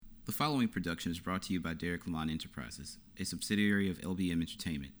following production is brought to you by Derek Lamont Enterprises, a subsidiary of LBM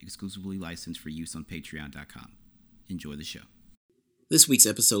Entertainment, exclusively licensed for use on Patreon.com. Enjoy the show. This week's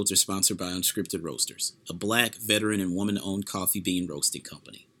episodes are sponsored by Unscripted Roasters, a black, veteran, and woman-owned coffee bean roasting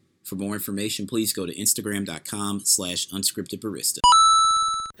company. For more information, please go to Instagram.com/unscriptedbarista.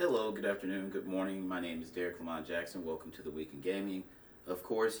 Hello, good afternoon, good morning. My name is Derek Lamont Jackson. Welcome to The Week in Gaming. Of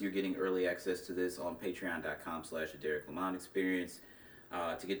course, you're getting early access to this on Patreon.com/The Derek Lamont Experience.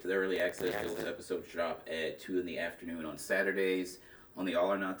 To get to the early access, those episodes drop at 2 in the afternoon on Saturdays on the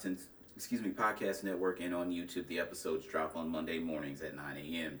All or Nonsense Podcast Network, and on YouTube, the episodes drop on Monday mornings at 9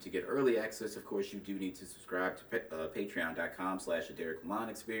 a.m. To get early access, of course, you do need to subscribe to Patreon.com/The Derek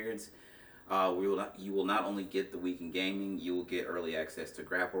Lamont Experience. You will not only get The Week in Gaming, you will get early access to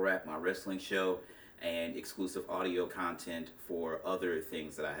Grapple Rap, my wrestling show, and exclusive audio content for other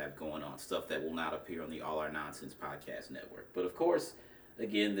things that I have going on, stuff that will not appear on the All Our Nonsense Podcast Network. But of course,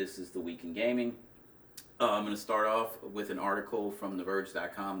 again, this is The Week in Gaming. I'm going to start off with an article from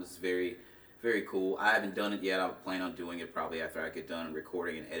TheVerge.com. This is very, very cool. I haven't done it yet. I plan on doing it probably after I get done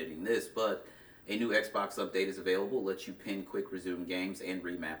recording and editing this. But a new Xbox update is available. Lets you pin quick resume games and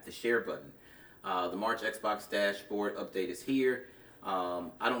remap the share button. The March Xbox dashboard update is here. I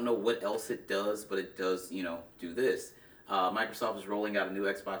don't know what else it does, but it does, do this. Microsoft is rolling out a new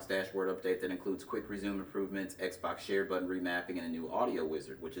Xbox dashboard update that includes quick resume improvements, Xbox share button remapping, and a new audio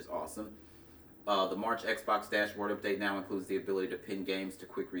wizard, which is awesome. The March Xbox dashboard update now includes the ability to pin games to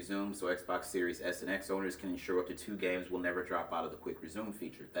quick resume, so Xbox Series S and X owners can ensure up to 2 games will never drop out of the quick resume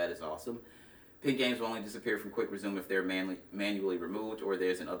feature. That is awesome. Pin games will only disappear from quick resume if they're manually removed or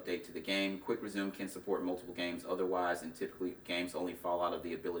there's an update to the game. Quick resume can support multiple games otherwise, and typically games only fall out of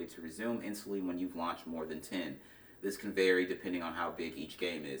the ability to resume instantly when you've launched more than 10. This can vary depending on how big each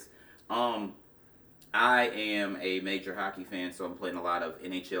game is. I am a major hockey fan, so I'm playing a lot of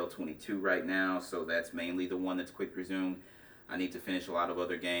NHL 22 right now, so that's mainly the one that's quick resume. I need to finish a lot of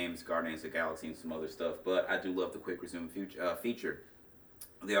other games, Guardians of the Galaxy and some other stuff, but I do love the quick resume feature.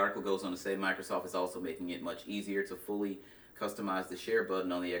 The article goes on to say Microsoft is also making it much easier to fully customize the share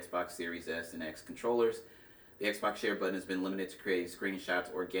button on the Xbox Series S and X controllers. The Xbox share button has been limited to creating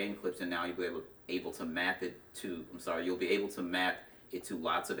screenshots or game clips, and now you'll be able to map it to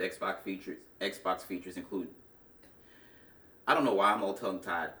lots of Xbox features. Xbox features include, I don't know why I'm all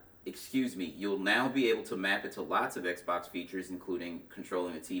tongue-tied. Excuse me. You'll now be able to map it to lots of Xbox features, including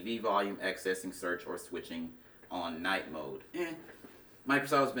controlling the TV volume, accessing search, or switching on night mode.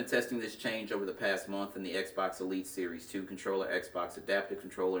 Microsoft has been testing this change over the past month, and the Xbox Elite Series 2 controller, Xbox Adaptive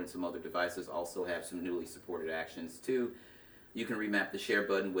Controller, and some other devices also have some newly supported actions too. You can remap the share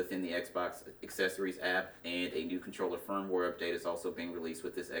button within the Xbox Accessories app, and a new controller firmware update is also being released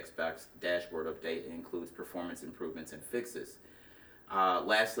with this Xbox dashboard update. It includes performance improvements and fixes.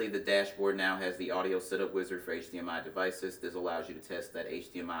 Lastly, the dashboard now has the audio setup wizard for HDMI devices. This allows you to test that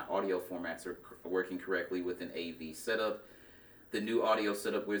HDMI audio formats are working correctly with an AV setup. The new audio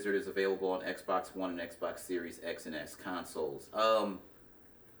setup wizard is available on Xbox One and Xbox Series X and S consoles.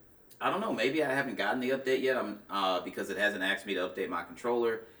 I don't know. Maybe I haven't gotten the update yet. Because it hasn't asked me to update my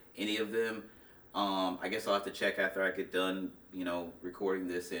controller, any of them. I guess I'll have to check after I get done, recording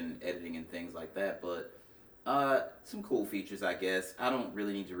this and editing and things like that. But some cool features, I guess. I don't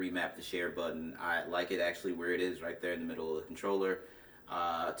really need to remap the share button. I like it actually where it is, right there in the middle of the controller,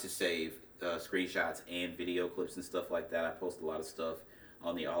 to save screenshots and video clips and stuff like that. I post a lot of stuff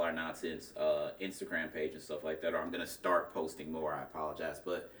on the All Our Nonsense Instagram page and stuff like that, or I'm going to start posting more. I apologize.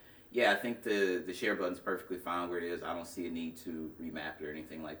 But yeah, I think the share button's perfectly fine where it is. I don't see a need to remap it or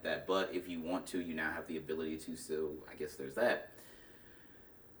anything like that. But if you want to, you now have the ability to, so I guess there's that.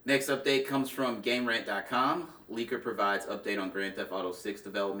 Next update comes from GameRant.com. Leaker provides update on Grand Theft Auto 6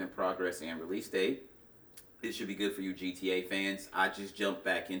 development progress and release date. This should be good for you GTA fans. I just jumped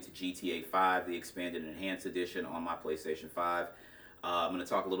back into GTA 5, the expanded and enhanced edition on my PlayStation 5. I'm going to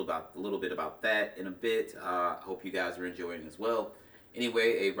talk a little bit about that in a bit. I hope you guys are enjoying it as well.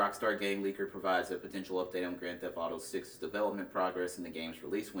 Anyway, a Rockstar game leaker provides a potential update on Grand Theft Auto 6's development progress in the game's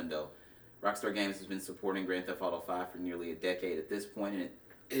release window. Rockstar Games has been supporting Grand Theft Auto 5 for nearly a decade at this point, and it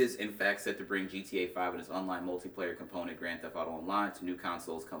is in fact set to bring GTA 5 and its online multiplayer component, Grand Theft Auto Online, to new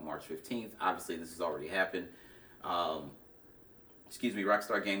consoles come March 15th. Obviously, this has already happened. Rockstar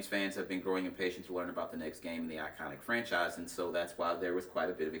Games fans have been growing impatient to learn about the next game in the iconic franchise, and so that's why there was quite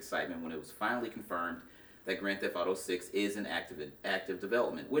a bit of excitement when it was finally confirmed that Grand Theft Auto 6 is in active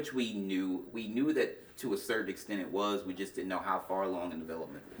development, which we knew. We knew that to a certain extent it was. We just didn't know how far along in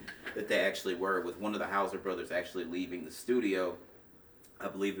development that they actually were, with one of the Houser brothers actually leaving the studio. I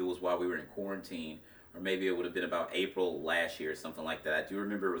believe it was while we were in quarantine or maybe it would have been about April last year or something like that. I do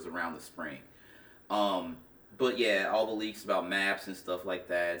remember it was around the spring. But yeah, all the leaks about maps and stuff like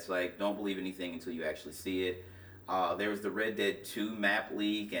that, it's like, don't believe anything until you actually see it. There was the Red Dead 2 map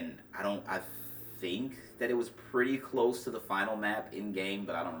leak, and I think that it was pretty close to the final map in game,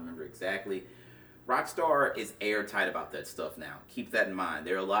 but I don't remember exactly. Rockstar is airtight about that stuff now. Keep that in mind.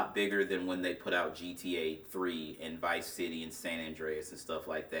 They're a lot bigger than when they put out GTA 3 and Vice City and San Andreas and stuff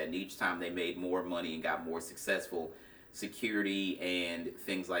like that. And each time they made more money and got more successful, security and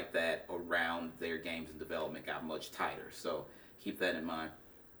things like that around their games and development got much tighter. So keep that in mind.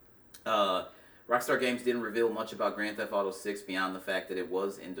 Rockstar Games didn't reveal much about Grand Theft Auto 6 beyond the fact that it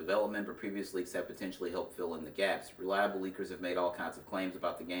was in development, but previous leaks have potentially helped fill in the gaps. Reliable leakers have made all kinds of claims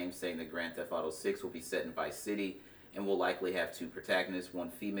about the game, saying that Grand Theft Auto 6 will be set in Vice City and will likely have two protagonists, one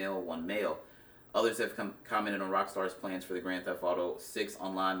female, one male. Others have commented on Rockstar's plans for the Grand Theft Auto 6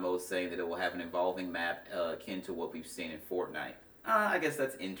 online mode, saying that it will have an evolving map akin to what we've seen in Fortnite. I guess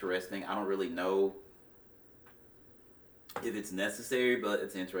that's interesting. I don't really know if it's necessary, but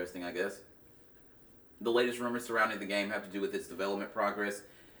it's interesting, I guess. The latest rumors surrounding the game have to do with its development progress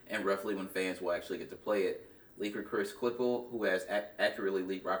and roughly when fans will actually get to play it. Leaker Chris Klippel, who has accurately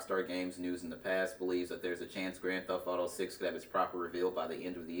leaked Rockstar Games news in the past, believes that there's a chance Grand Theft Auto 6 could have its proper reveal by the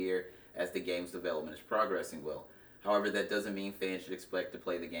end of the year as the game's development is progressing well. However, that doesn't mean fans should expect to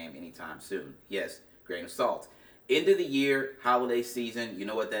play the game anytime soon. Yes, grain of salt. End of the year, holiday season, you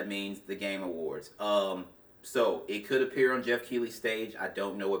know what that means, the Game Awards. So, it could appear on Jeff Keighley's stage. I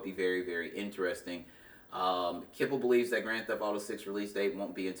don't know. It'd be very, very interesting. Kipple believes that Grand Theft Auto 6 release date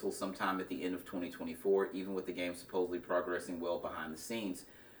won't be until sometime at the end of 2024, even with the game supposedly progressing well behind the scenes.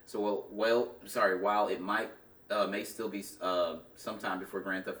 So, while it may still be sometime before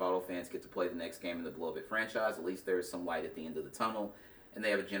Grand Theft Auto fans get to play the next game in the beloved franchise, at least there is some light at the end of the tunnel, and they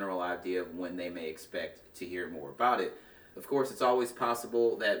have a general idea of when they may expect to hear more about it. Of course, it's always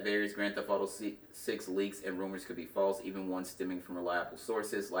possible that various Grand Theft Auto 6 leaks and rumors could be false, even ones stemming from reliable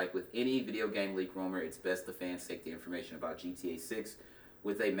sources. Like with any video game leak rumor, it's best the fans take the information about GTA 6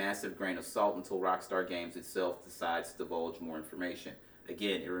 with a massive grain of salt until Rockstar Games itself decides to divulge more information.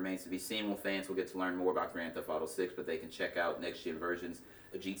 Again, it remains to be seen when fans will get to learn more about Grand Theft Auto 6, but they can check out next-gen versions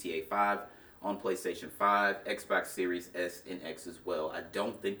of GTA 5 on PlayStation 5, Xbox Series S and X as well. I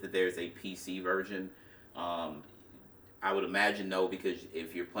don't think that there's a PC version. I would imagine no, because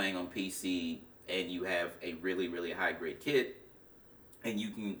if you're playing on PC and you have a really, really high-grade kit, and you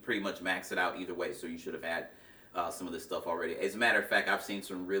can pretty much max it out either way, so you should have had some of this stuff already. As a matter of fact, I've seen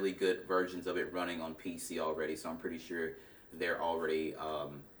some really good versions of it running on PC already, so I'm pretty sure they're already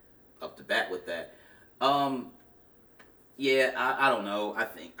up to bat with that. Yeah, I don't know.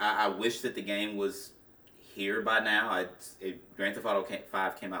 I wish that the game was here by now. Grand Theft Auto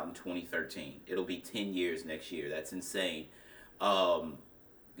 5 came out in 2013. It'll be 10 years next year. That's insane. I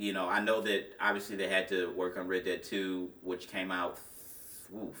know that obviously they had to work on Red Dead 2, which came out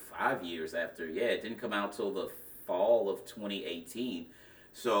 5 years after. Yeah, it didn't come out till the fall of 2018.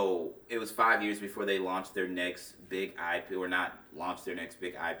 So it was 5 years before they launched their next big IP, or not launched their next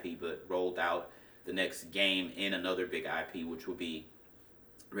big IP, but rolled out the next game in another big IP, which would be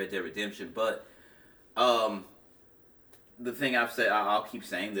Red Dead Redemption. But the thing I've said, I'll keep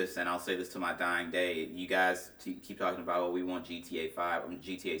saying this, and I'll say this to my dying day. You guys keep talking about, oh, we want GTA 5,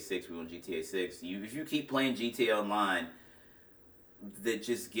 GTA 6, we want GTA 6. If you keep playing GTA Online, that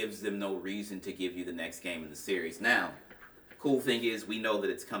just gives them no reason to give you the next game in the series. Now, cool thing is, we know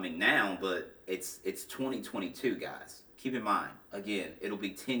that it's coming now, but it's 2022, guys. Keep in mind, again, it'll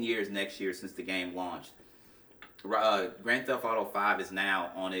be 10 years next year since the game launched. Grand Theft Auto 5 is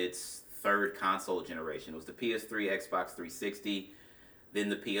now on its third console generation. It was the PS3, Xbox 360, then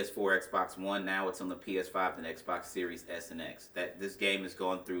the PS4, Xbox One. Now it's on the PS5 and Xbox Series S and X. This game has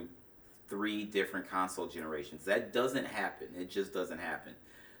gone through 3 different console generations. That doesn't happen. It just doesn't happen.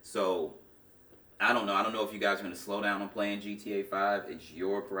 So I don't know. I don't know if you guys are going to slow down on playing GTA 5. It's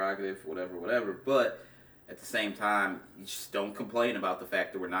your prerogative, whatever. But at the same time, you just don't complain about the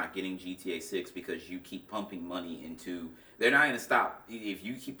fact that we're not getting GTA 6 because you keep pumping money into... They're not going to stop. If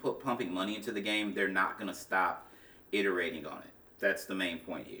you keep pumping money into the game, they're not going to stop iterating on it. That's the main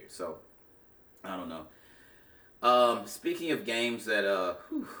point here. So, I don't know. Speaking of games that...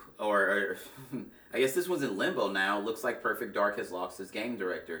 I guess this one's in limbo now. Looks like Perfect Dark has lost its game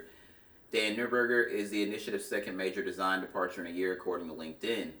director. Dan Neuberger is the initiative's second major design departure in a year, according to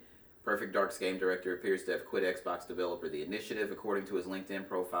LinkedIn. Perfect Dark's game director appears to have quit Xbox developer The Initiative, according to his LinkedIn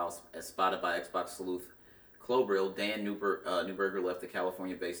profile, as spotted by Xbox sleuth Clobril. Dan Neuberger left the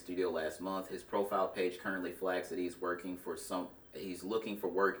California-based studio last month. His profile page currently flags that he's looking for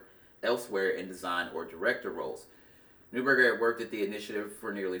work elsewhere in design or director roles. Newberger had worked at the initiative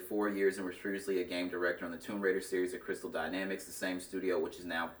for nearly 4 years and was previously a game director on the Tomb Raider series at Crystal Dynamics, the same studio which is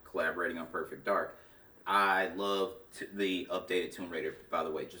now collaborating on Perfect Dark. I love the updated Tomb Raider, by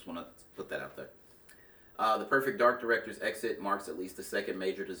the way. Just want to put that out there. The Perfect Dark director's exit marks at least the second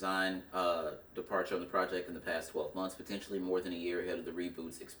major design departure on the project in the past 12 months, potentially more than a year ahead of the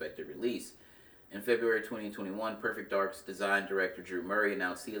reboot's expected release. In February 2021, Perfect Dark's design director Drew Murray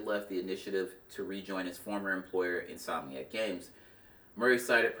announced he had left the initiative to rejoin his former employer, Insomniac Games. Murray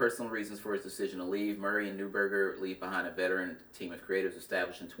cited personal reasons for his decision to leave. Murray and Newberger leave behind a veteran team of creatives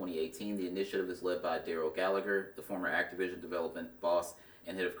established in 2018. The initiative is led by Daryl Gallagher, the former Activision development boss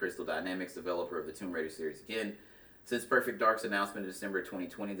and head of Crystal Dynamics, developer of the Tomb Raider series again. Since Perfect Dark's announcement in December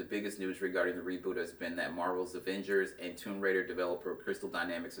 2020, the biggest news regarding the reboot has been that Marvel's Avengers and Tomb Raider developer Crystal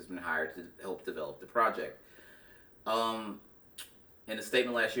Dynamics has been hired to help develop the project. In a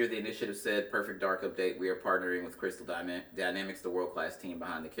statement last year, the initiative said, Perfect Dark update, we are partnering with Crystal Dynamics, the world-class team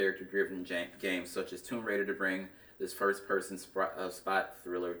behind the character-driven games such as Tomb Raider, to bring this first-person spot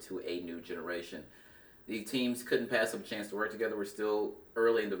thriller to a new generation. The teams couldn't pass up a chance to work together. We're still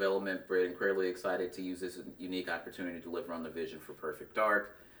early in development, but incredibly excited to use this unique opportunity to deliver on the vision for Perfect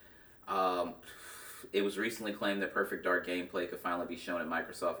Dark. It was recently claimed that Perfect Dark gameplay could finally be shown at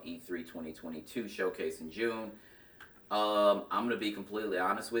Microsoft E3 2022 showcase in June. I'm going to be completely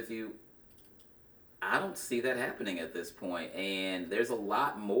honest with you. I don't see that happening at this point, and there's a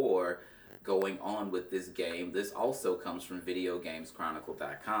lot more going on with this game. This also comes from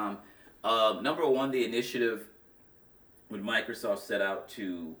VideoGamesChronicle.com. Number one, the initiative when Microsoft set out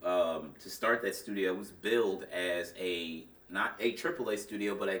to start that studio was billed as not a AAA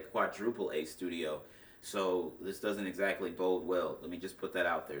studio, but a quadruple A studio. So this doesn't exactly bode well. Let me just put that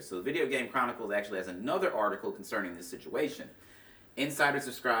out there. So the Video Game Chronicles actually has another article concerning this situation. Insiders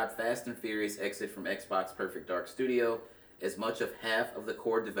describe Fast and Furious exit from Xbox Perfect Dark Studio. As much of half of the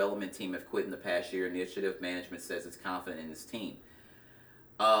core development team have quit in the past year. Initiative management says it's confident in its team.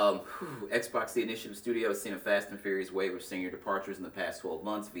 Xbox, the Initiative Studio, has seen a Fast and Furious wave of senior departures in the past 12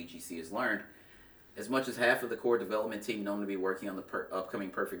 months, VGC has learned. As much as half of the core development team known to be working on the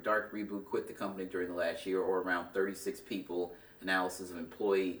upcoming Perfect Dark reboot quit the company during the last year, or around 36 people, analysis of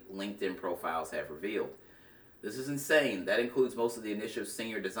employee LinkedIn profiles have revealed. This is insane. That includes most of the Initiative's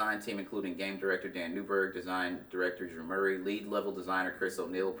senior design team, including game director Dan Newberg, design director Drew Murray, lead level designer Chris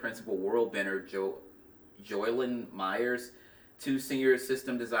O'Neill, principal world bender Joylyn Myers, 2 senior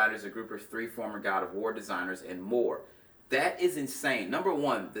system designers, a group of 3 former God of War designers, and more. That is insane. Number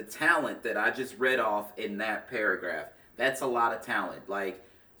one, the talent that I just read off in that paragraph, that's a lot of talent. Like,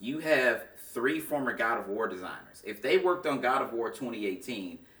 you have 3 former God of War designers. If they worked on God of War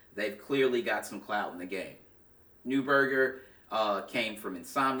 2018, they've clearly got some clout in the game. Newberger came from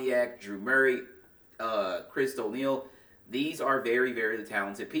Insomniac, Drew Murray, Chris O'Neill. These are very, very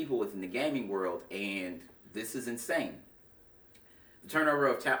talented people within the gaming world, and this is insane. The turnover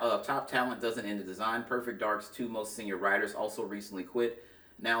of top talent doesn't end the design. Perfect Dark's 2 most senior writers also recently quit.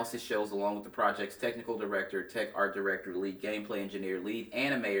 Analysis shows, along with the project's technical director, tech art director, lead gameplay engineer, lead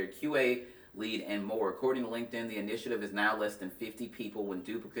animator, QA lead, and more. According to LinkedIn, the initiative is now less than 50 people when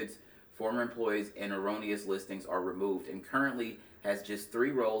duplicates, former employees, and erroneous listings are removed, and currently has just 3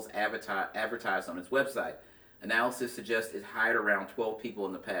 roles advertised on its website. Analysis suggests it hired around 12 people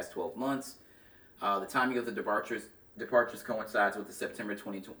in the past 12 months. The timing of the departures coincides with the September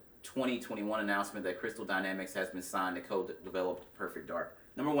 2021 announcement that Crystal Dynamics has been signed to co-develop Perfect Dark.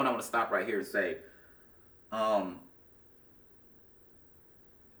 Number one, I want to stop right here and say, I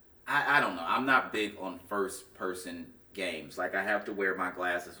don't know. I'm not big on first-person games. Like, I have to wear my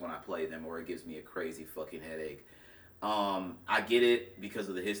glasses when I play them, or it gives me a crazy fucking headache. I get it because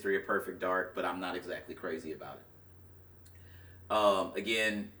of the history of Perfect Dark, but I'm not exactly crazy about it.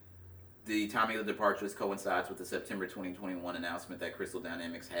 Again, the timing of the departures coincides with the September 2021 announcement that Crystal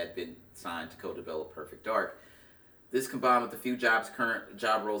Dynamics had been signed to co-develop Perfect Dark. This, combined with the few job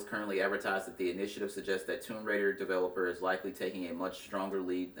roles currently advertised at the initiative, suggests that Tomb Raider developer is likely taking a much stronger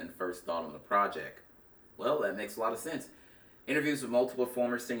lead than first thought on the project. Well, that makes a lot of sense. Interviews with multiple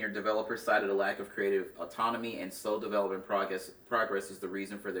former senior developers cited a lack of creative autonomy and slow development progress as the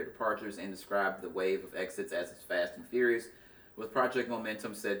reason for their departures, and described the wave of exits as its fast and furious, with project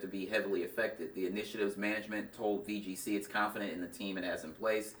momentum said to be heavily affected. The initiative's management told VGC it's confident in the team it has in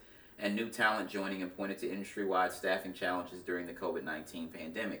place, and new talent joining, and pointed to industry-wide staffing challenges during the COVID-19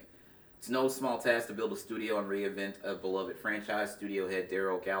 pandemic. It's no small task to build a studio and reinvent a beloved franchise, studio head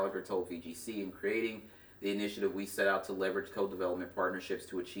Daryl Gallagher told VGC. In creating the initiative, we set out to leverage co-development partnerships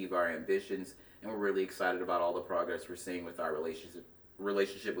to achieve our ambitions, and we're really excited about all the progress we're seeing with our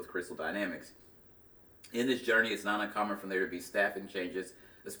relationship with Crystal Dynamics. In this journey, it's not uncommon for there to be staffing changes,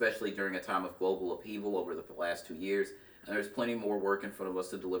 especially during a time of global upheaval over the last 2 years, and there's plenty more work in front of us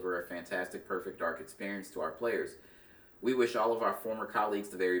to deliver a fantastic Perfect Dark experience to our players. We wish all of our former colleagues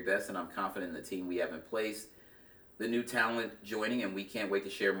the very best, and I'm confident in the team we have in place, the new talent joining, and we can't wait to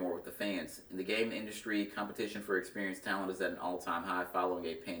share more with the fans. In the game industry, competition for experienced talent is at an all-time high following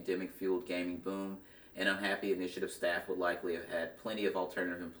a pandemic-fueled gaming boom, and unhappy initiative staff would likely have had plenty of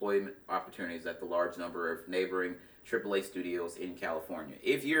alternative employment opportunities at the large number of neighboring AAA studios in California.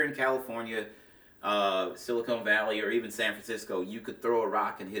 If you're in California, Silicon Valley, or even San Francisco, you could throw a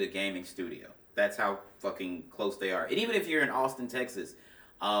rock and hit a gaming studio. That's how fucking close they are. And even if you're in Austin, Texas,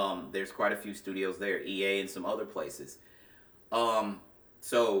 there's quite a few studios there, EA and some other places.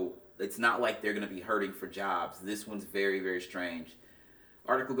 So it's not like they're going to be hurting for jobs. This one's very, very strange.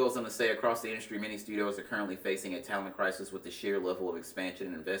 Article goes on to say, across the industry, many studios are currently facing a talent crisis, with the sheer level of expansion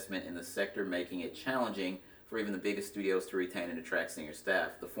and investment in the sector making it challenging for even the biggest studios to retain and attract senior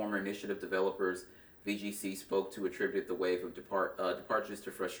staff. The former initiative developers VGC spoke to attribute the wave of departures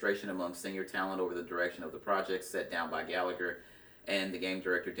to frustration among senior talent over the direction of the project set down by Gallagher and the game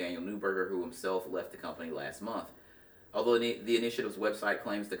director Daniel Newberger, who himself left the company last month. Although the initiative's website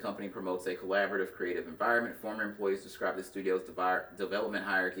claims the company promotes a collaborative, creative environment, former employees describe the studio's development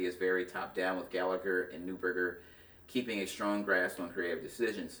hierarchy as very top-down, with Gallagher and Newberger keeping a strong grasp on creative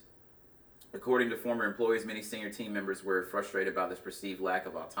decisions. According to former employees, many senior team members were frustrated by this perceived lack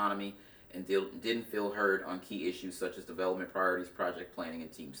of autonomy and didn't feel heard on key issues such as development priorities, project planning,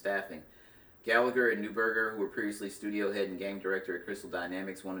 and team staffing. Gallagher and Newberger, who were previously studio head and game director at Crystal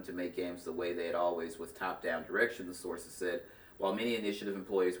Dynamics, wanted to make games the way they had always, with top-down direction, the sources said, while many initiative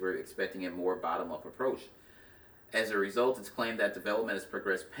employees were expecting a more bottom-up approach. As a result, it's claimed that development has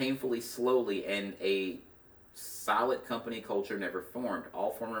progressed painfully slowly and a solid company culture never formed.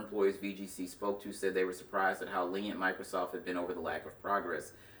 All former employees VGC spoke to said they were surprised at how lenient Microsoft had been over the lack of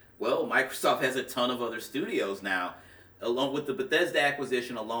progress. Well, Microsoft has a ton of other studios now. Along with the Bethesda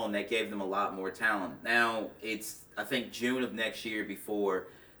acquisition alone, that gave them a lot more talent. Now, it's, I think, June of next year before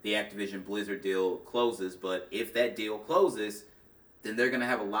the Activision Blizzard deal closes, but if that deal closes, then they're going to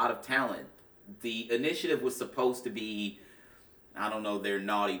have a lot of talent. The initiative was supposed to be, I don't know, their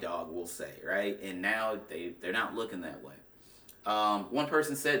Naughty Dog, we'll say, right? And now they're not looking that way. One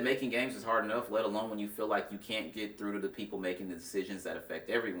person said, making games is hard enough, let alone when you feel like you can't get through to the people making the decisions that affect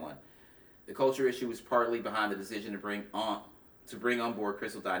everyone. The culture issue was partly behind the decision to bring on board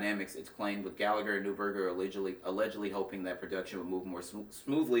Crystal Dynamics. It's claimed, with Gallagher and Newberger allegedly hoping that production would move more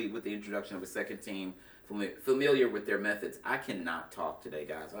smoothly with the introduction of a second team familiar with their methods. I cannot talk today,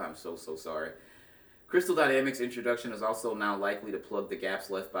 guys. I'm so sorry. Crystal Dynamics' introduction is also now likely to plug the gaps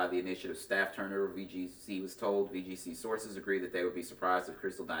left by the initiative staff turnover, VGC was told. VGC sources agree that they would be surprised if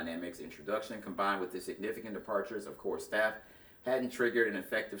Crystal Dynamics' introduction, combined with the significant departures of core staff, hadn't triggered an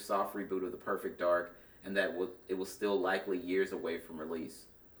effective soft reboot of the Perfect Dark, and that it was still likely years away from release.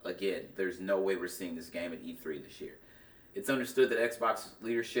 Again, there's no way we're seeing this game at E3 this year. It's understood that Xbox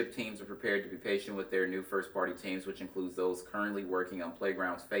leadership teams are prepared to be patient with their new first-party teams, which includes those currently working on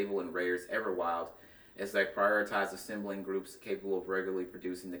Playground's Fable and Rare's Everwild, as they prioritize assembling groups capable of regularly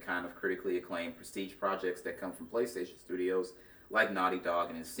producing the kind of critically acclaimed prestige projects that come from PlayStation studios like Naughty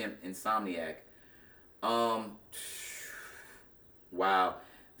Dog and Insomniac. Wow.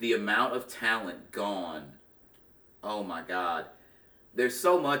 The amount of talent gone. Oh my God. There's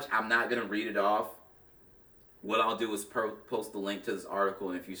so much. I'm not going to read it off. What I'll do is post the link to this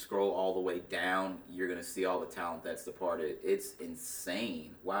article, and if you scroll all the way down, you're going to see all the talent that's departed. It's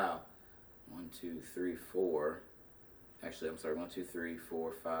insane. Wow. 1, 2, 3, 4. Actually, I'm sorry. 1, 2, 3,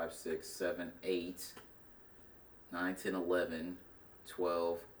 4, 5, 6, 7, 8, 9, 10, 11,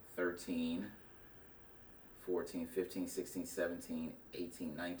 12, 13, 14, 15, 16, 17,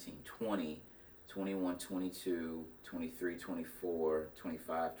 18, 19, 20, 21, 22, 23, 24,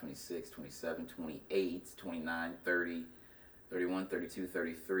 25, 26, 27, 28, 29, 30, 31, 32,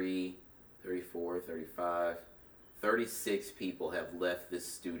 33, 34, 35, 36 people have left this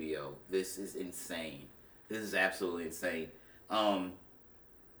studio. This is insane. This is absolutely insane.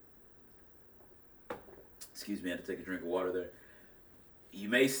 Excuse me, I had to take a drink of water there. You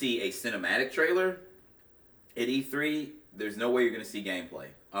may see a cinematic trailer at E3. There's no way you're going to see gameplay.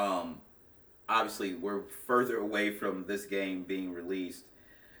 Obviously, we're further away from this game being released.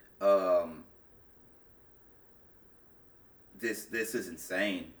 This is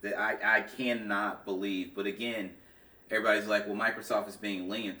insane. I cannot believe. But again, everybody's like, well, Microsoft is being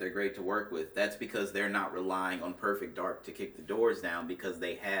lenient. They're great to work with. That's because they're not relying on Perfect Dark to kick the doors down, because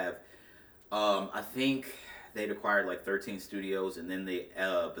they have, I think they'd acquired like 13 studios, and then the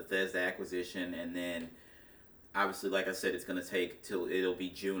Bethesda acquisition, and then obviously, like I said, it's going to take till it'll be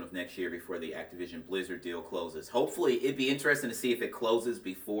June of next year before the Activision Blizzard deal closes. Hopefully, it'd be interesting to see if it closes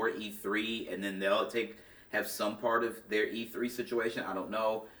before E3, and then they'll have some part of their E3 situation. I don't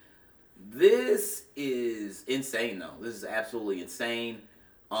know. This is insane, though. This is absolutely insane.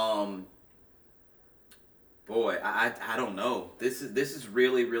 Boy, I don't know. This is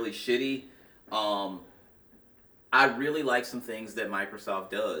really, really shitty. I really like some things that Microsoft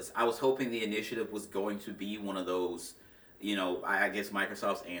does. I was hoping the initiative was going to be one of those, I guess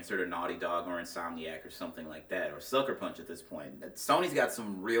Microsoft's answer to Naughty Dog or Insomniac or something like that, or Sucker Punch at this point. Sony's got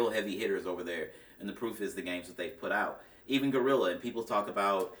some real heavy hitters over there, and the proof is the games that they've put out. Even Guerrilla, and people talk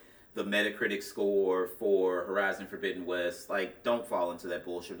about the Metacritic score for Horizon Forbidden West. Like, don't fall into that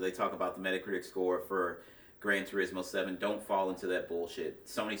bullshit. They talk about the Metacritic score for Gran Turismo 7. Don't fall into that bullshit.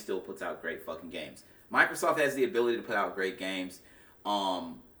 Sony still puts out great fucking games. Microsoft has the ability to put out great games,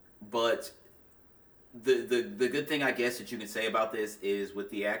 but the good thing I guess that you can say about this is with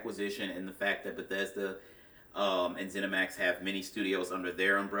the acquisition and the fact that Bethesda and ZeniMax have many studios under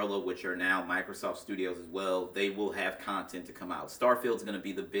their umbrella, which are now Microsoft studios as well. They will have content to come out. Starfield's going to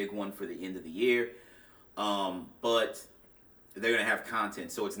be the big one for the end of the year, but they're going to have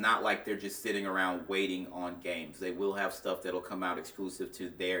content, so it's not like they're just sitting around waiting on games. They will have stuff that'll come out exclusive to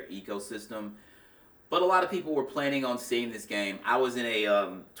their ecosystem. But a lot of people were planning on seeing this game. I was in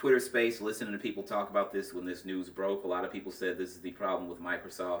a Twitter space listening to people talk about this when this news broke. A lot of people said this is the problem with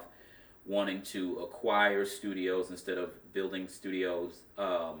Microsoft wanting to acquire studios instead of building studios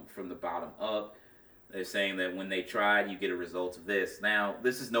from the bottom up. They're saying that when they tried, you get a result of this. Now,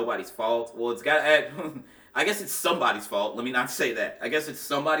 this is nobody's fault. Well, I guess it's somebody's fault. Let me not say that. I guess it's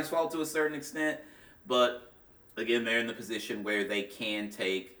somebody's fault to a certain extent. But, again, they're in the position where they can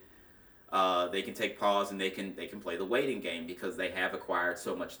take pause and they can play the waiting game because they have acquired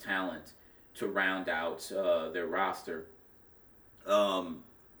so much talent to round out their roster.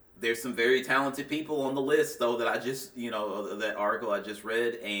 There's some very talented people on the list though that I just that article I just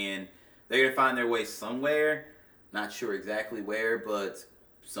read, and they're gonna find their way somewhere. Not sure exactly where, but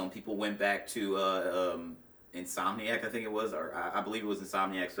some people went back to Insomniac, I think it was, or I believe it was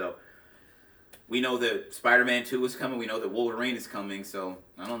Insomniac. So we know that Spider-Man 2 is coming. We know that Wolverine is coming. So,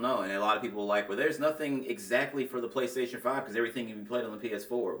 I don't know. And a lot of people are like, well, there's nothing exactly for the PlayStation 5 because everything can be played on the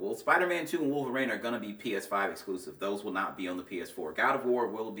PS4. Well, Spider-Man 2 and Wolverine are going to be PS5 exclusive. Those will not be on the PS4. God of War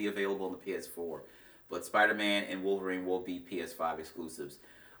will be available on the PS4. But Spider-Man and Wolverine will be PS5 exclusives.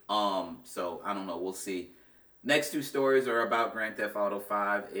 So, I don't know. We'll see. Next two stories are about Grand Theft Auto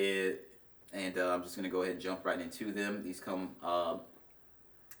 5. And I'm just going to go ahead and jump right into them. These come...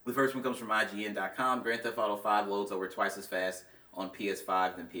 The first one comes from IGN.com. Grand Theft Auto 5 loads over twice as fast on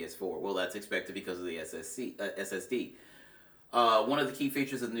PS5 than PS4. Well, that's expected because of the SSD. One of the key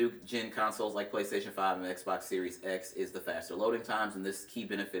features of new gen consoles like PlayStation 5 and Xbox Series X is the faster loading times, and this key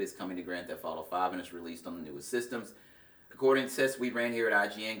benefit is coming to Grand Theft Auto 5 and is released on the newest systems. According to tests we ran here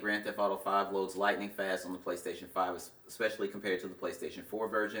at IGN, Grand Theft Auto 5 loads lightning fast on the PlayStation 5, especially compared to the PlayStation 4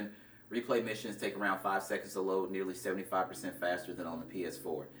 version. Replay missions take around 5 seconds to load, nearly 75% faster than on the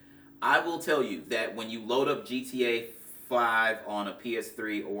PS4. I will tell you that when you load up GTA 5 on a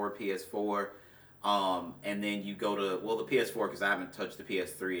PS3 or PS4, and then you go to, well, the PS4, because I haven't touched the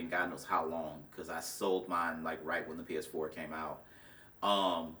PS3 in God knows how long, because I sold mine like right when the PS4 came out.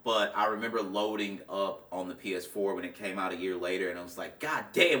 But I remember loading up on the PS4 when it came out a year later, and I was like, God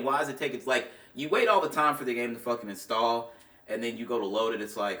damn, why does it take? It's like, you wait all the time for the game to fucking install, and then you go to load it,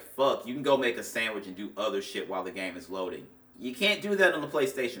 it's like, fuck, you can go make a sandwich and do other shit while the game is loading. You can't do that on the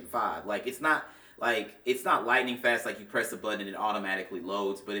PlayStation 5. Like, it's not lightning fast, like you press the button and it automatically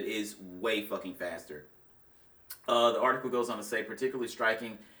loads, but it is way fucking faster. The article goes on to say, particularly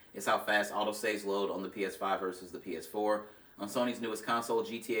striking is how fast autosaves load on the PS5 versus the PS4. On Sony's newest console,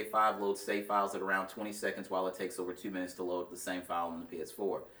 GTA 5 loads save files at around 20 seconds, while it takes over 2 minutes to load the same file on the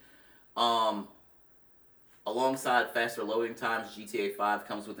PS4. Alongside faster loading times, GTA 5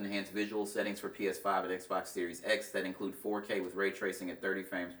 comes with enhanced visual settings for PS5 and Xbox Series X that include 4K with ray tracing at 30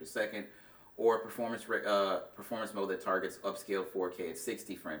 frames per second, or performance mode that targets upscaled 4K at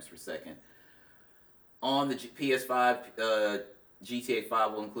 60 frames per second. On the PS5, GTA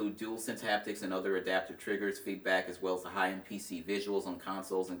 5 will include DualSense haptics and other adaptive triggers, feedback, as well as the high-end PC visuals on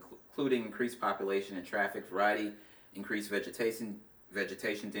consoles, including increased population and traffic variety, increased vegetation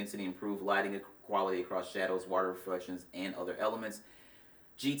density, improved lighting quality across shadows, water reflections, and other elements.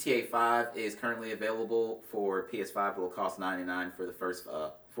 GTA 5 is currently available for PS5. It will cost $99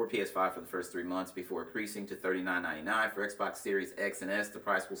 for PS5 for the first 3 months before increasing to $39.99. For Xbox Series X and S, the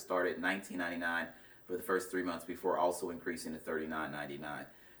price will start at $19.99 for the first 3 months before also increasing to $39.99.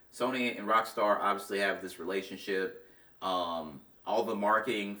 Sony and Rockstar obviously have this relationship. All the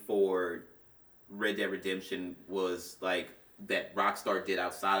marketing for Red Dead Redemption was like that Rockstar did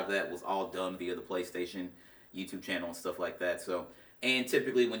outside of that was all done via the PlayStation YouTube channel and stuff like that. So, and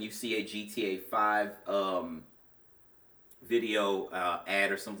typically when you see a GTA 5 video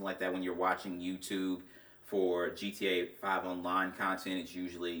ad or something like that when you're watching YouTube for GTA 5 online content, it's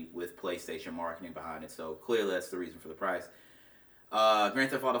usually with PlayStation marketing behind it. So clearly that's the reason for the price. Grand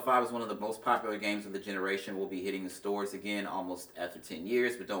Theft Auto 5 is one of the most popular games of the generation. Will be hitting the stores again almost after 10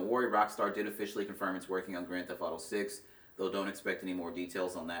 years. But don't worry, Rockstar did officially confirm it's working on Grand Theft Auto 6. Though don't expect any more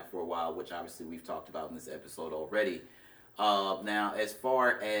details on that for a while, which obviously we've talked about in this episode already. Now, as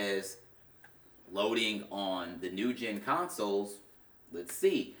far as loading on the new gen consoles, let's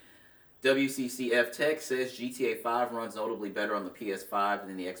see. WCCF Tech says GTA 5 runs notably better on the PS5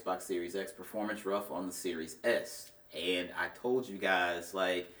 than the Xbox Series X. Performance rough on the Series S. And I told you guys,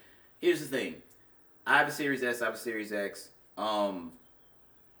 like, here's the thing. I have a Series S, I have a Series X. My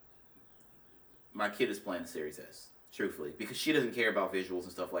kid is playing the Series S, truthfully, because she doesn't care about visuals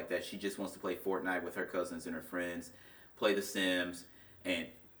and stuff like that. She just wants to play Fortnite with her cousins and her friends, play The Sims, and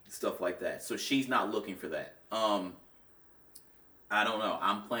stuff like that. So she's not looking for that. I don't know.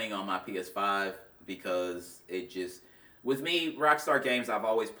 I'm playing on my PS5 because it just... With me, Rockstar games I've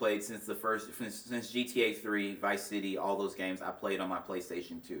always played since since GTA 3, Vice City, all those games I played on my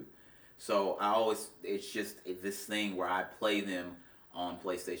PlayStation 2. So it's just this thing where I play them on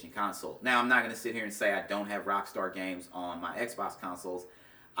PlayStation console. Now, I'm not going to sit here and say I don't have Rockstar games on my Xbox consoles.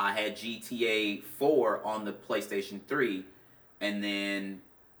 I had GTA 4 on the PlayStation 3, and then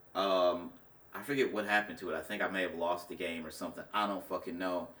I forget what happened to it. I think I may have lost the game or something. I don't fucking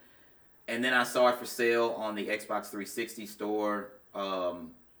know. And then I saw it for sale on the Xbox 360 store,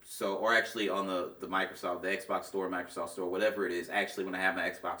 or actually on the Xbox store, Microsoft store, whatever it is. Actually, when I had my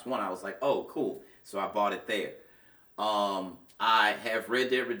Xbox One, I was like, oh, cool. So I bought it there. I have Red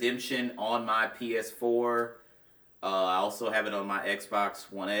Dead Redemption on my PS4. I also have it on my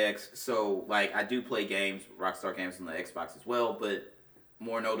Xbox One X. So, like, I do play games, Rockstar games on the Xbox as well, but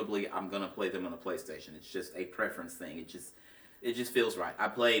more notably, I'm going to play them on the PlayStation. It's just a preference thing. It just feels right. I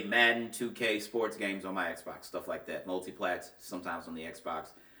play Madden, 2K, sports games on my Xbox, stuff like that. Multiplats, sometimes on the Xbox.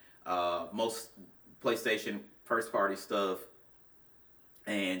 Most PlayStation first-party stuff,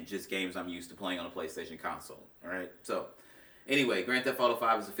 and just games I'm used to playing on a PlayStation console. All right? So, anyway, Grand Theft Auto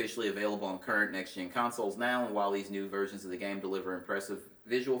 5 is officially available on current next-gen consoles now, and while these new versions of the game deliver impressive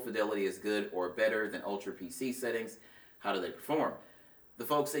visual fidelity as good or better than Ultra PC settings, how do they perform? The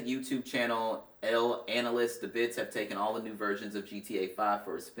folks at YouTube channel L Analyst The Bits have taken all the new versions of GTA 5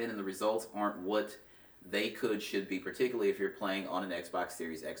 for a spin, and the results aren't what they should be, particularly if you're playing on an Xbox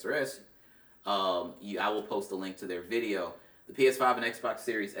Series X or S. I will post a link to their video. The PS5 and Xbox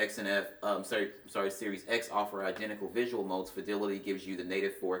Series X and Series X offer identical visual modes. Fidelity gives you the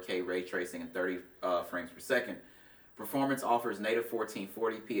native 4K ray tracing and 30 frames per second. Performance offers native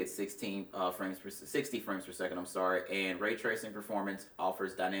 1440p at 60 frames per second, and ray tracing performance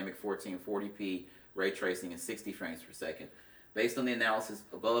offers dynamic 1440p ray tracing and 60 frames per second. Based on the analysis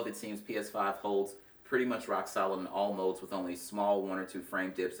above, it seems PS5 holds pretty much rock solid in all modes with only small 1 or 2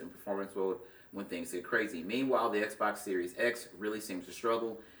 frame dips in performance mode when things get crazy. Meanwhile, the Xbox Series X really seems to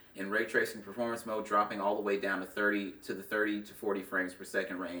struggle in ray tracing performance mode, dropping all the way down to the 30 to 40 frames per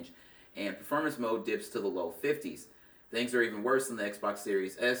second range, and performance mode dips to the low 50s. Things are even worse than the Xbox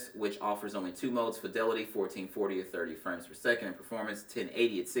Series S, which offers only 2 modes, fidelity 1440 at 30 frames per second, and performance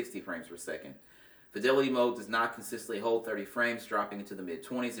 1080 at 60 frames per second. Fidelity mode does not consistently hold 30 frames, dropping into the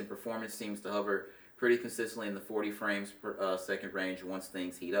mid-20s, and performance seems to hover pretty consistently in the 40 frames per second range once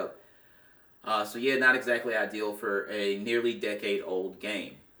things heat up. So yeah, not exactly ideal for a nearly decade-old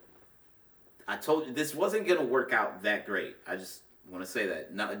game. I told you this wasn't going to work out that great. I just want to say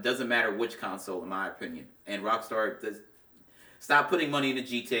that. No, it doesn't matter which console, in my opinion. And Rockstar stop putting money into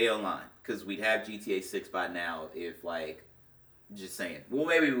GTA Online, because we'd have GTA 6 by now if, like, just saying. Well,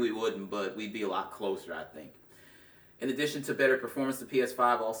 maybe we wouldn't, but we'd be a lot closer, I think. In addition to better performance, the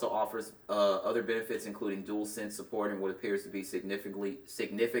PS5 also offers other benefits, including DualSense support and what appears to be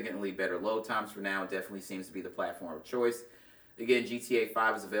significantly better load times. For now, it definitely seems to be the platform of choice. Again, GTA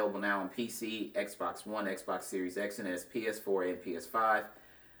 5 is available now on PC, Xbox One, Xbox Series X and S, PS4, and PS5.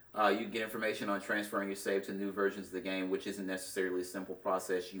 You can get information on transferring your save to new versions of the game, which isn't necessarily a simple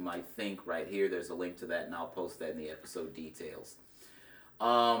process you might think. Right here, there's a link to that, and I'll post that in the episode details.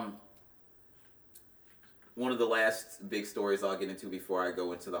 One of the last big stories I'll get into before I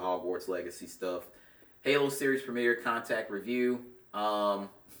go into the Hogwarts Legacy stuff. Halo series premiere contact review.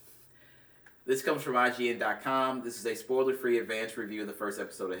 This comes from IGN.com. This is a spoiler-free advanced review of the first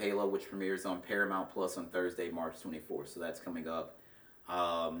episode of Halo, which premieres on Paramount Plus on Thursday, March 24th. So that's coming up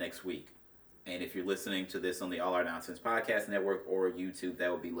next week. And if you're listening to this on the All Our Nonsense Podcast Network or YouTube, that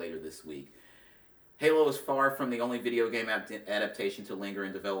will be later this week. Halo is far from the only video game adaptation to linger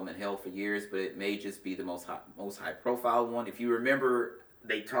in development hell for years, but it may just be the most high-profile one. If you remember,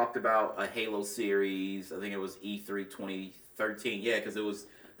 they talked about a Halo series. I think it was E3 2013. Yeah, because it was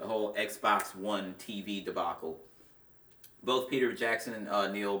the whole Xbox One TV debacle. Both Peter Jackson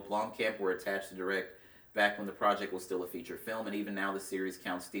and Neil Blomkamp were attached to direct back when the project was still a feature film, and even now the series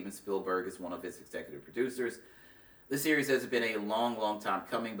counts Steven Spielberg as one of its executive producers. The series has been a long time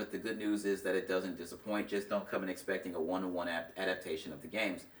coming, but the good news is that it doesn't disappoint. Just don't come in expecting a one-to-one adaptation of the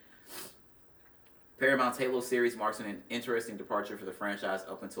games. Paramount's Halo series marks an interesting departure for the franchise.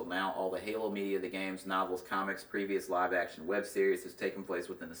 Up until now, all the Halo media, the games, novels, comics, previous live-action web series has taken place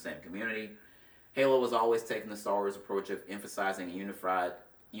within the same community. Halo has always taken the Star Wars approach of emphasizing a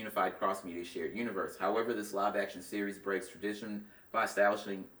unified cross-media shared universe. However, this live-action series breaks tradition by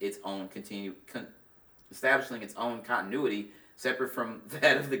establishing its own continuity separate from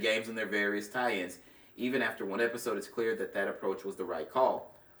that of the games and their various tie-ins. Even after one episode, it's clear that that approach was the right call.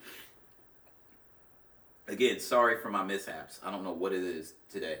 Again, sorry for my mishaps. I don't know what it is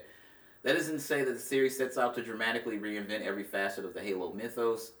today. That isn't to say that the series sets out to dramatically reinvent every facet of the Halo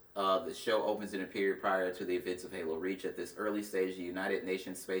mythos. The show opens in a period prior to the events of Halo Reach. At this early stage, the United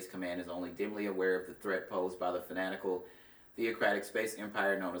Nations Space Command is only dimly aware of the threat posed by the fanatical, theocratic space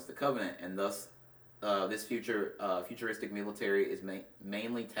empire known as the Covenant, and thus this futuristic military is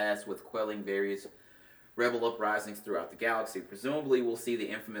mainly tasked with quelling various rebel uprisings throughout the galaxy. Presumably, we'll see the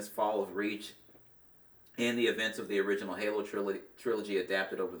infamous fall of Reach and the events of the original Halo trilogy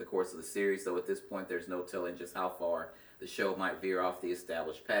adapted over the course of the series, though at this point there's no telling just how far the show might veer off the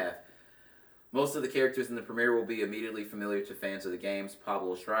established path. Most of the characters in the premiere will be immediately familiar to fans of the games.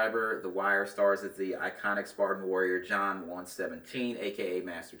 Pablo Schreiber, The Wire, stars as the iconic Spartan warrior John 117, aka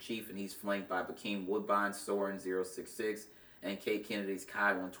Master Chief, and he's flanked by Bakeem Woodbine's Soren 066 and Kate Kennedy's Kai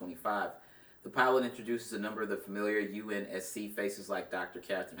 125. The pilot introduces a number of the familiar UNSC faces like Dr.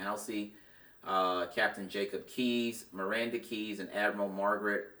 Captain Halsey, Captain Jacob Keyes, Miranda Keyes, and Admiral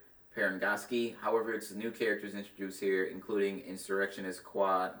Margaret Perengoski. However, it's the new characters introduced here, including insurrectionist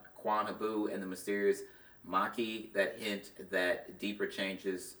Quan Habu and the mysterious Maki, that hint at the deeper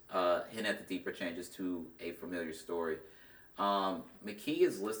changes to a familiar story. McKee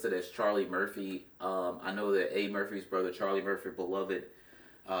is listed as Charlie Murphy. I know that Eddie Murphy's brother, Charlie Murphy, beloved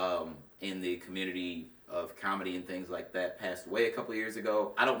in the community of comedy and things like that, passed away a couple years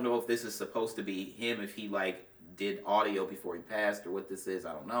ago. I don't know if this is supposed to be him, if he did audio before he passed, or what this is.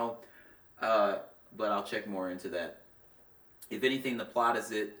 I don't know, but I'll check more into that. If anything, the plot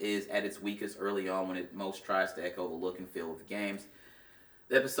is at its weakest early on, when it most tries to echo the look and feel of the games.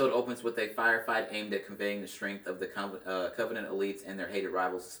 The episode opens with a firefight aimed at conveying the strength of the Covenant elites and their hated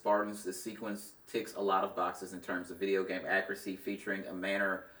rivals, the Spartans. This sequence ticks a lot of boxes in terms of video game accuracy, featuring all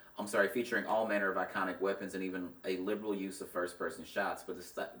manner of iconic weapons and even a liberal use of first-person shots.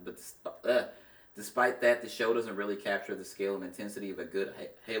 Despite that, the show doesn't really capture the scale and intensity of a good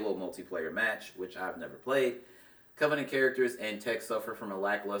Halo multiplayer match, which I've never played. Covenant characters and tech suffer from a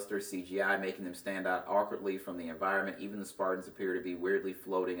lackluster CGI, making them stand out awkwardly from the environment. Even the Spartans appear to be weirdly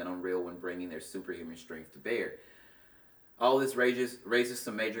floating and unreal when bringing their superhuman strength to bear. All this raises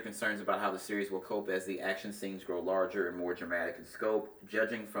some major concerns about how the series will cope as the action scenes grow larger and more dramatic in scope.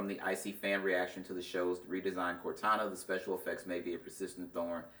 Judging from the icy fan reaction to the show's redesigned Cortana, the special effects may be a persistent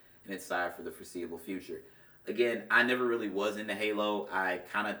thorn in its side for the foreseeable future. Again, I never really was into Halo. I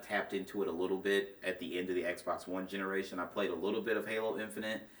kind of tapped into it a little bit at the end of the Xbox One generation. I played a little bit of Halo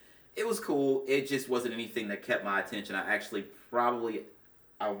Infinite. It was cool. It just wasn't anything that kept my attention. I actually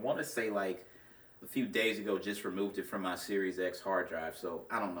I want to say a few days ago, just removed it from my Series X hard drive. So,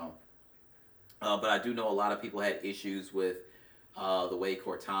 I don't know. But I do know a lot of people had issues with the way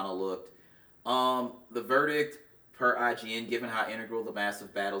Cortana looked. The verdict, per IGN, given how integral the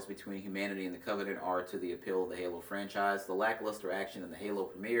massive battles between humanity and the Covenant are to the appeal of the Halo franchise, the lackluster action in the Halo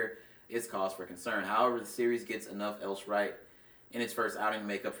premiere is cause for concern. However, the series gets enough else right in its first outing to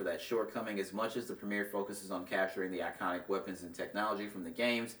make up for that shortcoming. As much as the premiere focuses on capturing the iconic weapons and technology from the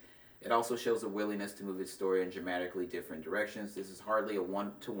games, it also shows a willingness to move its story in dramatically different directions. This is hardly a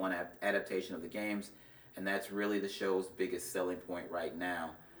one-to-one adaptation of the games, and that's really the show's biggest selling point right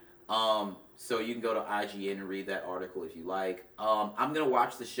now. So you can go to IGN and read that article if you like. I'm going to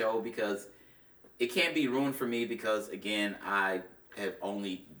watch the show because it can't be ruined for me because, again, I have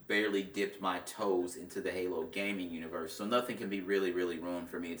only barely dipped my toes into the Halo gaming universe, so nothing can be really, really ruined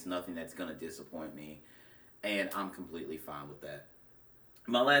for me. It's nothing that's gonna disappoint me, and I'm completely fine with that.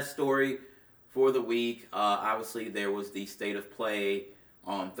 My last story for the week, obviously there was the state of play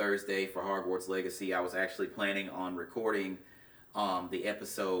on Thursday for Hogwarts Legacy. I was actually planning on recording the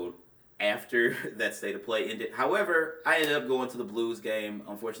episode after that state of play ended. However, I ended up going to the Blues game.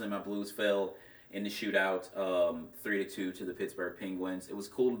 Unfortunately, my Blues fell in the shootout, 3-2 to the Pittsburgh Penguins. It was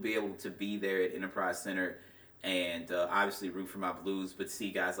cool to be able to be there at Enterprise Center and obviously root for my Blues, but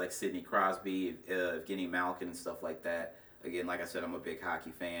see guys like Sidney Crosby, Evgeny Malkin, and stuff like that. Again, like I said, I'm a big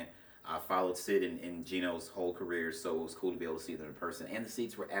hockey fan. I followed Sid and Gino's whole career, so it was cool to be able to see them in person. And the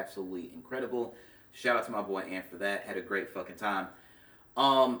seats were absolutely incredible. Shout out to my boy Ant for that. Had a great fucking time.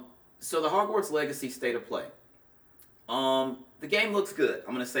 So the Hogwarts Legacy state of play. The game looks good.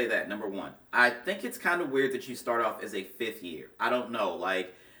 I'm gonna say that, number one. I think it's kind of weird that you start off as a 5th year. I don't know,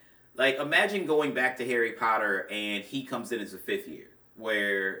 like imagine going back to Harry Potter and he comes in as a 5th year,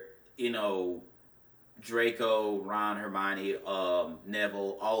 where Draco, Ron, Hermione,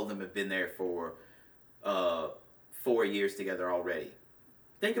 Neville, all of them have been there for 4 years together already.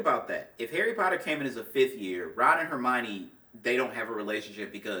 Think about that. If Harry Potter came in as a 5th year, Ron and Hermione, they don't have a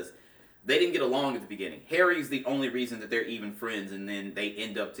relationship because they didn't get along at the beginning. Harry's the only reason that they're even friends, and then they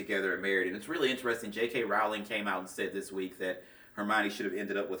end up together and married. And it's really interesting. J.K. Rowling came out and said this week that Hermione should have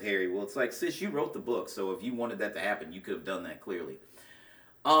ended up with Harry. Well, it's like, sis, you wrote the book, so if you wanted that to happen, you could have done that clearly.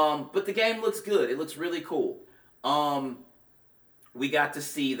 But the game looks good. It looks really cool. We got to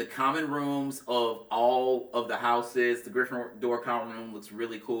see the common rooms of all of the houses. The Gryffindor common room looks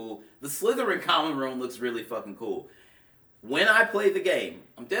really cool. The Slytherin common room looks really fucking cool. When I play the game,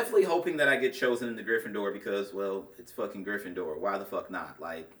 I'm definitely hoping that I get chosen in the Gryffindor because, well, it's fucking Gryffindor. Why the fuck not?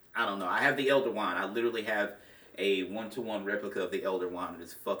 Like, I don't know. I have the Elder Wand. I literally have a 1-to-1 replica of the Elder Wand. It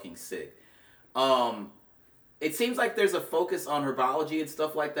is fucking sick. It seems like there's a focus on herbology and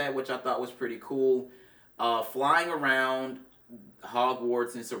stuff like that, which I thought was pretty cool. Flying around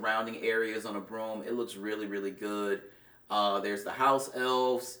Hogwarts and surrounding areas on a broom, it looks really, really good. There's the house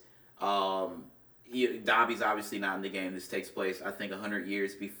elves. Dobby's obviously not in the game. This takes place, I think, 100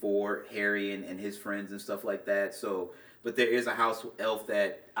 years before Harry and his friends and stuff like that. So, but there is a house elf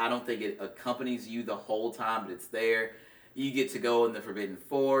that I don't think it accompanies you the whole time, but it's there. You get to go in the Forbidden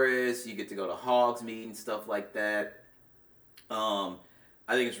Forest. You get to go to Hogsmeade and stuff like that. I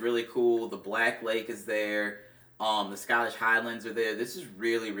think it's really cool. The Black Lake is there. The Scottish Highlands are there. This is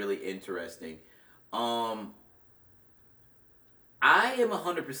really, really interesting. I am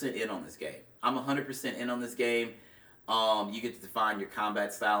 100% in on this game. I'm 100% in on this game. You get to define your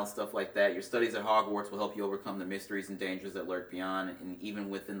combat style and stuff like that. Your studies at Hogwarts will help you overcome the mysteries and dangers that lurk beyond and even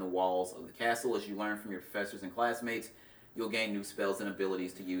within the walls of the castle. As you learn from your professors and classmates, you'll gain new spells and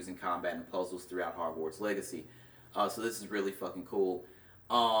abilities to use in combat and puzzles throughout Hogwarts Legacy. So this is really fucking cool.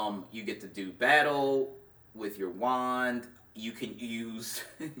 You get to do battle with your wand. You can use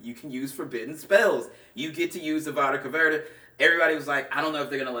forbidden spells. You get to use Avada Kedavra. Everybody was like, I don't know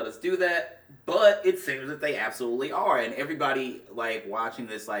if they're gonna let us do that, but it seems that they absolutely are. And everybody like watching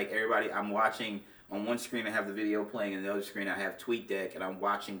this, I'm watching on one screen I have the video playing, and the other screen I have TweetDeck, and I'm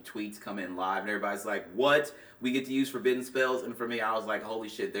watching tweets come in live, and everybody's like, what? We get to use forbidden spells? And for me, I was like, holy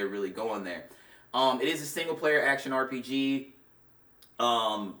shit, they're really going there. It is a single-player action RPG.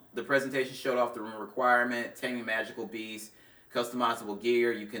 The presentation showed off the room requirement, taming magical beasts, customizable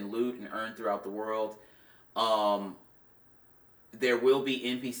gear you can loot and earn throughout the world. There will be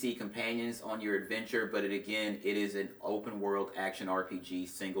NPC companions on your adventure, but it is an open-world action RPG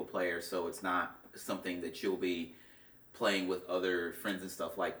single-player, so it's not something that you'll be playing with other friends and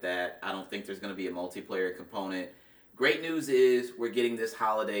stuff like that. I don't think there's going to be a multiplayer component. Great news is we're getting this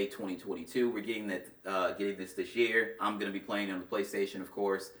holiday 2022. We're getting this year. I'm going to be playing on the PlayStation, of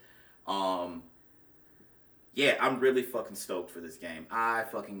course. Yeah, I'm really fucking stoked for this game. I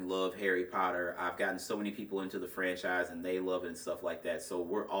fucking love Harry Potter. I've gotten so many people into the franchise and they love it and stuff like that. So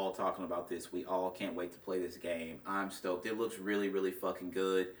we're all talking about this. We all can't wait to play this game. I'm stoked. It looks really, really fucking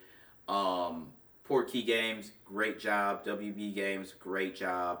good. Portkey Games, great job. WB Games, great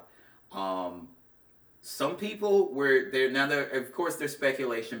job. Some people of course there's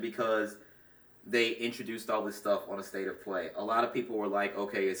speculation because they introduced all this stuff on a state of play. A lot of people were like,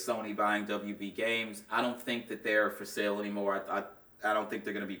 okay, is Sony buying WB Games? I don't think that they're for sale anymore. I don't think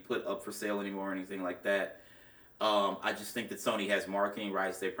they're going to be put up for sale anymore or anything like that. I just think that Sony has marketing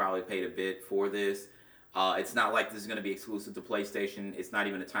rights. They probably paid a bit for this. It's not like this is going to be exclusive to PlayStation. It's not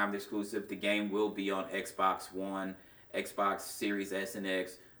even a timed exclusive. The game will be on Xbox One, Xbox Series S and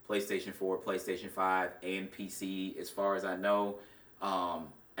X, PlayStation 4, PlayStation 5, and PC, as far as I know.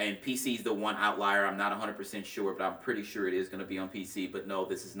 And PC is the one outlier. I'm not 100% sure, but I'm pretty sure it is going to be on PC. But no,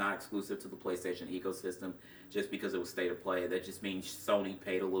 this is not exclusive to the PlayStation ecosystem just because it was state of play. That just means Sony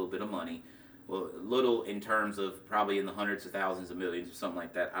paid a little bit of money. Well, little in terms of probably in the hundreds of thousands of millions or something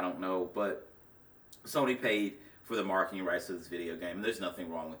like that. I don't know. But Sony paid for the marketing rights to this video game. And there's nothing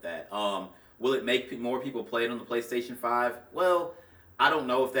wrong with that. Will it make more people play it on the PlayStation 5? Well, I don't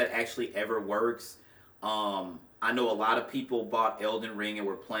know if that actually ever works. I know a lot of people bought Elden Ring and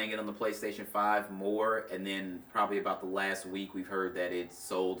were playing it on the PlayStation 5 more, and then probably about the last week we've heard that it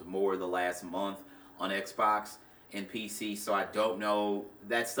sold more the last month on Xbox and PC, so I don't know.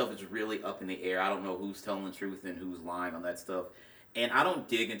 That stuff is really up in the air. I don't know who's telling the truth and who's lying on that stuff. And I don't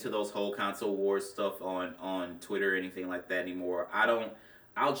dig into those whole console wars stuff on Twitter or anything like that anymore.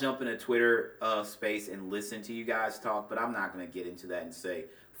 I'll jump in a Twitter space and listen to you guys talk, but I'm not going to get into that and say,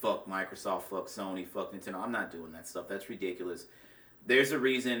 fuck Microsoft, fuck Sony, fuck Nintendo. I'm not doing that stuff. That's ridiculous. There's a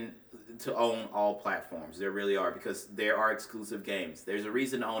reason to own all platforms. There really are, because there are exclusive games. There's a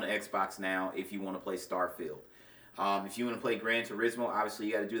reason to own an Xbox now if you want to play Starfield. If you want to play Gran Turismo, obviously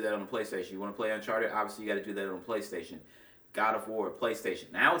you got to do that on the PlayStation. You want to play Uncharted, obviously you got to do that on the PlayStation. God of War,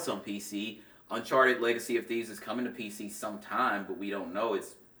 PlayStation. Now it's on PC. Uncharted Legacy of Thieves is coming to PC sometime, but we don't know.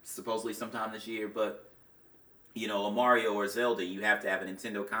 It's supposedly sometime this year, but you know, a Mario or Zelda, you have to have a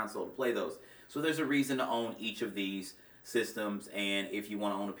Nintendo console to play those. So there's a reason to own each of these systems, and if you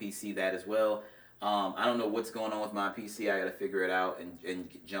want to own a PC, that as well. I don't know what's going on with my PC. I got to figure it out and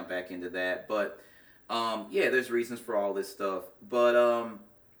jump back into that. But yeah, there's reasons for all this stuff. But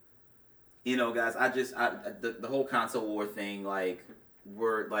you know, guys, the whole console war thing, like,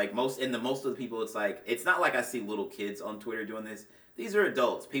 we're like most of the people, it's not like I see little kids on Twitter doing this. These are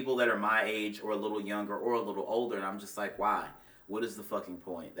adults, people that are my age or a little younger or a little older, and I'm just like, why? What is the fucking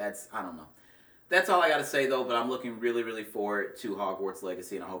point? I don't know. That's all I got to say, though, but I'm looking really, really forward to Hogwarts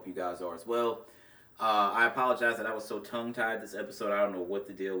Legacy, and I hope you guys are as well. I apologize that I was so tongue-tied this episode. I don't know what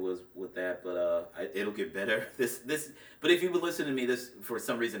the deal was with that, but it'll get better. But if you would listen to me, this, for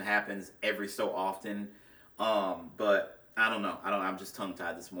some reason, happens every so often. But I don't know. I'm just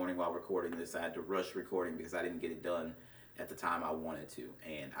tongue-tied this morning while recording this. I had to rush recording because I didn't get it done at the time I wanted to,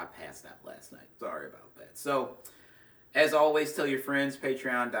 and I passed out last night. Sorry about that. So, as always, tell your friends,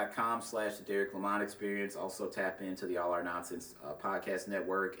 patreon.com/the Derek Lamont Experience. Also tap into the All Our Nonsense podcast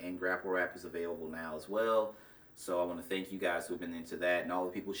network, and Grapple Rap is available now as well. So I want to thank you guys who have been into that, and all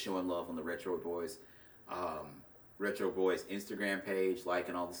the people showing love on the Retro Boys Instagram page,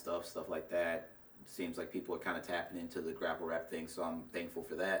 liking all the stuff like that. Seems like people are kind of tapping into the Grapple Rap thing, so I'm thankful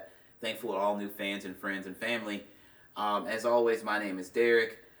for that. Thankful to all new fans and friends and family. As always, my name is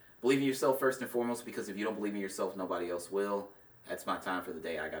Derek. Believe in yourself first and foremost, because if you don't believe in yourself, nobody else will. That's my time for the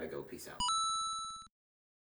day. I gotta go. Peace out.